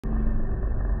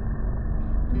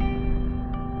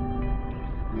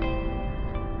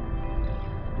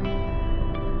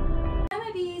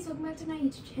to my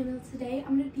YouTube channel. Today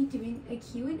I'm going to be doing a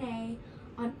Q&A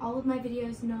on all of my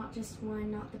videos, not just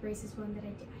one, not the braces one that I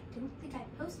did. I don't think I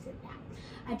posted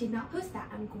that. I did not post that.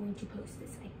 I'm going to post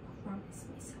this. I promise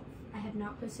myself. I have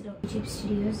not posted on YouTube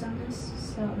Studios on this,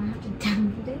 so I'm going to have to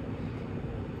download it.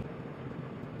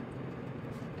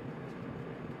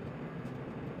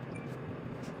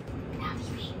 Now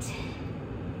we wait.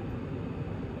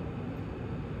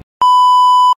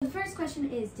 The first question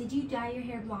is, did you dye your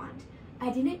hair blonde? I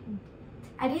didn't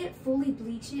fully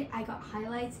bleach it. I got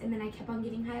highlights and then I kept on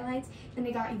getting highlights. Then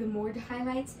I got even more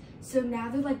highlights. So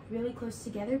now they're like really close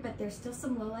together, but there's still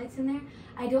some lowlights in there.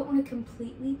 I don't want to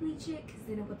completely bleach it because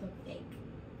then it would look fake.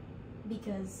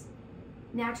 Because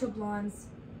natural blondes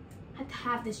have to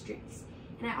have the streaks.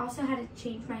 And I also had to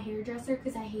change my hairdresser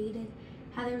because I hated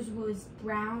how theirs was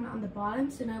brown on the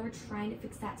bottom. So now we're trying to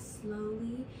fix that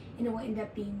slowly and it will end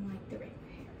up being like the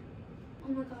regular hair.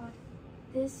 Oh my god.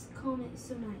 This comment is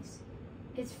so nice.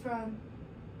 It's from,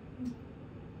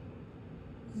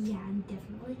 yeah, I'm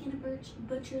definitely gonna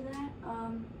butcher that.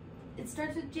 It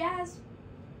starts with Jazz.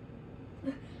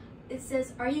 It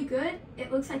says, are you good?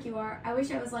 It looks like you are. I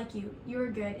wish I was like you. You were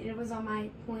good. And it was on my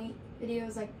point video. It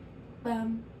was like,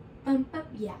 bum, bum, bum,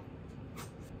 yeah.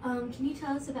 Can you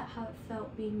tell us about how it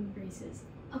felt being in braces?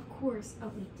 Of course.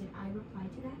 Oh wait, did I reply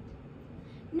to that?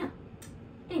 No.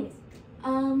 Anyways,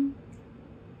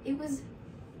 it was,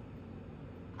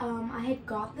 I had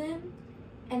got them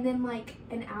and then like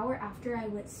an hour after I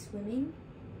went swimming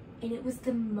and it was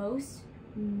the most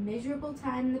miserable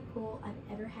time in the pool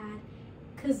I've ever had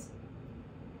because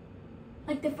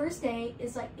like the first day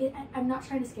is like, I'm not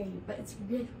trying to scare you, but it's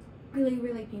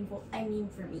really painful. I mean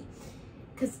for me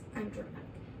because I'm dramatic,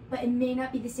 but it may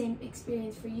not be the same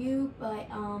experience for you, but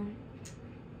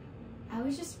I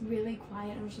was just really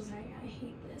quiet. I was just like, I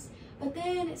hate this. But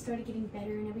then it started getting better,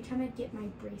 and every time I'd get my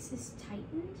braces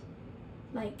tightened,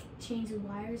 like change the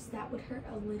wires, that would hurt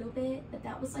a little bit, but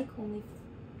that was like only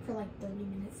for like 30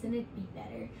 minutes, then it'd be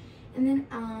better. And then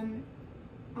on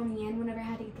the end, whenever I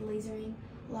had to get the lasering,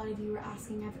 a lot of you were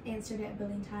asking, I've answered it a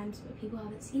billion times, but people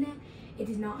haven't seen it. It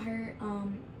did not hurt.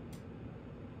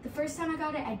 The first time I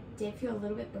got it, I did feel a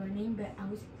little bit burning, but I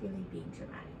was really being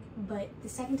dramatic. But the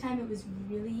second time, it was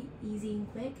really easy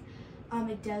and quick.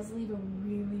 It does leave a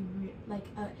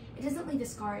it doesn't leave a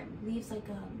scar, it leaves like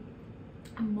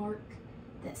a mark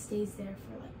that stays there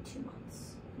for like 2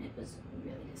 months. And it was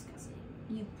really disgusting.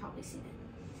 You've probably seen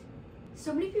it.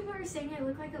 So many people are saying I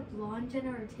look like a blonde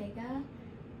Jenna Ortega.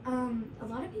 A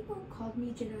lot of people called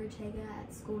me Jenna Ortega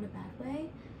at school in a bad way,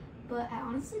 but I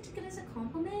honestly took it as a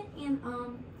compliment. And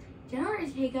Jenna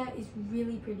Ortega is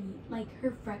really pretty. Like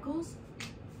her freckles,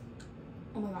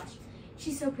 oh my gosh,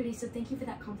 she's so pretty. So thank you for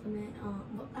that compliment.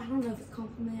 Well, I don't know if it's a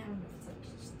compliment. I don't know if it's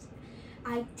like just,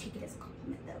 I take it as a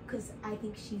compliment though, because I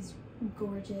think she's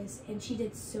gorgeous and she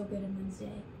did so good on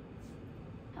Wednesday.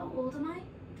 How old am I?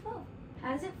 12.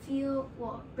 How does it feel?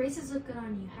 Well, braces look good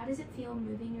on you. How does it feel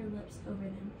moving your lips over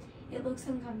them? It looks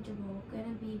uncomfortable.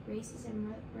 Gonna be braces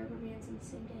and rubber bands on the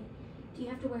same day. Do you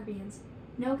have to wear bands?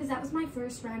 No, because that was my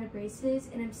first round of braces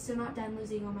and I'm still not done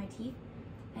losing all my teeth.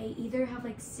 I either have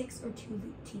like 6 or 2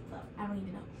 teeth left. I don't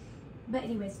even know. But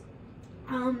anyways,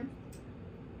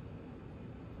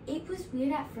 it was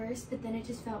weird at first, but then it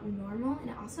just felt normal, and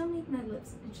it also made my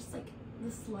lips just like the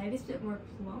slightest bit more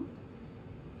plump.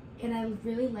 And I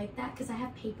really like that because I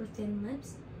have paper thin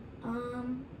lips.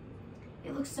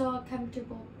 It looks so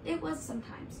uncomfortable. It was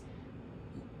sometimes.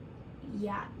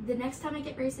 Yeah, the next time I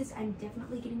get braces, I'm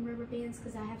definitely getting rubber bands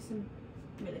because I have some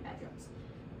really bad jawlines.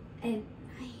 And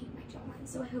I hate my jawline,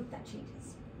 so I hope that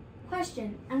changes.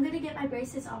 Question, I'm going to get my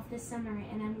braces off this summer,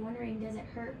 and I'm wondering, does it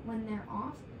hurt when they're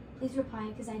off? Please reply,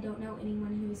 because I don't know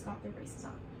anyone who's got their braces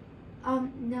off.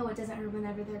 No, it doesn't hurt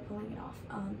whenever they're pulling it off.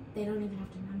 They don't even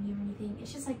have to numb you or anything.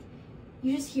 It's just like,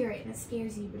 you just hear it, and it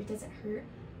scares you, but it doesn't hurt.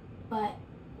 But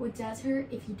what does hurt,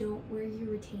 if you don't wear your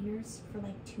retainers for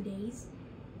like 2 days,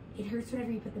 it hurts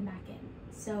whenever you put them back in.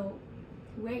 So,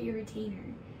 wear your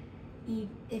retainer.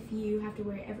 If you have to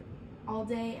wear it all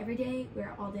day, every day, wear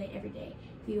it all day, every day.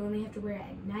 If you only have to wear it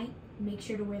at night, make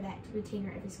sure to wear that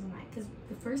retainer every single night. Because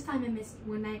the first time I missed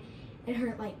one night, it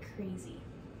hurt like crazy.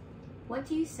 What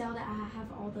do you sell that I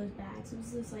have all those bags? It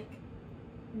was this like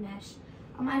mesh.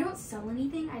 I don't sell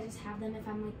anything. I just have them if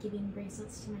I'm like giving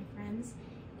bracelets to my friends.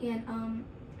 And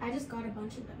I just got a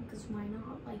bunch of them because why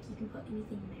not? Like you can put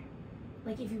anything in there.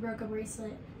 Like if you broke a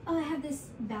bracelet, oh, I have this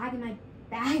bag in my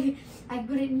bag, I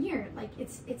put it in here. Like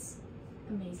it's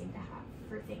amazing to have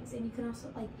for things. And you can also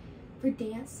like for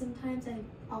dance sometimes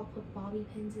I'll put bobby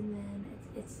pins in them.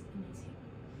 It's amazing.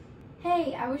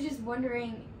 Hey, I was just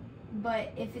wondering,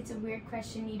 but if it's a weird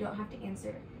question you don't have to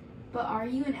answer. But are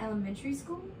you in elementary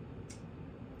school?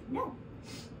 No.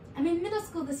 I'm in middle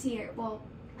school this year. Well,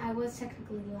 I was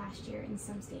technically last year in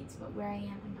some states, but where I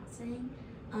am, I'm not saying.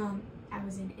 I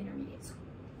was in intermediate school.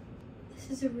 This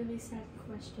is a really sad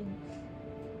question.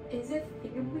 Is it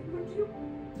family with you?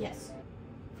 Yes.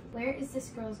 Where is this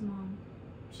girl's mom?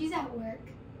 She's at work.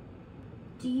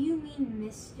 Do you mean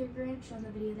Mr. Grinch on the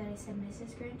video that I said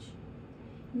Mrs. Grinch?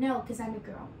 No, because I'm a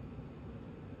girl.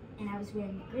 And I was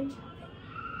wearing a Grinch outfit.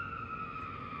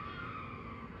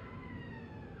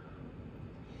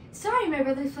 Sorry, my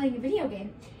brother's playing a video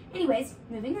game. Anyways,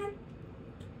 moving on.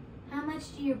 How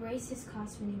much do your braces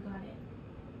cost when you got it?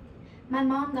 My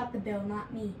mom got the bill,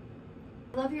 not me.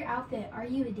 Love your outfit. Are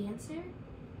you a dancer?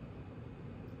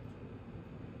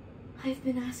 I've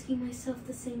been asking myself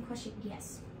the same question.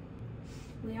 Yes.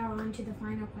 We are on to the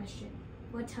final question.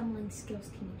 What tumbling skills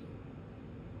can you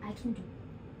do? I can do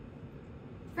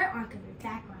front rock over,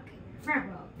 back rock over, front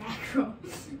roll, back roll.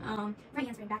 Right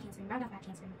handspring, back handspring, round off, back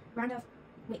handspring, round off,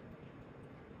 wait.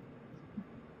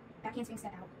 Back handspring,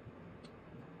 step out.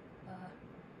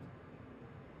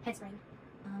 Head spring.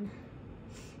 I'm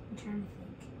trying to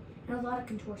think. And a lot of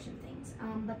contortion things.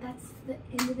 But that's the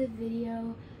end of the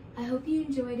video. I hope you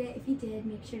enjoyed it. If you did,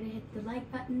 make sure to hit the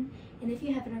like button. And if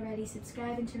you haven't already,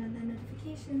 subscribe and turn on the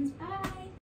notifications. Bye!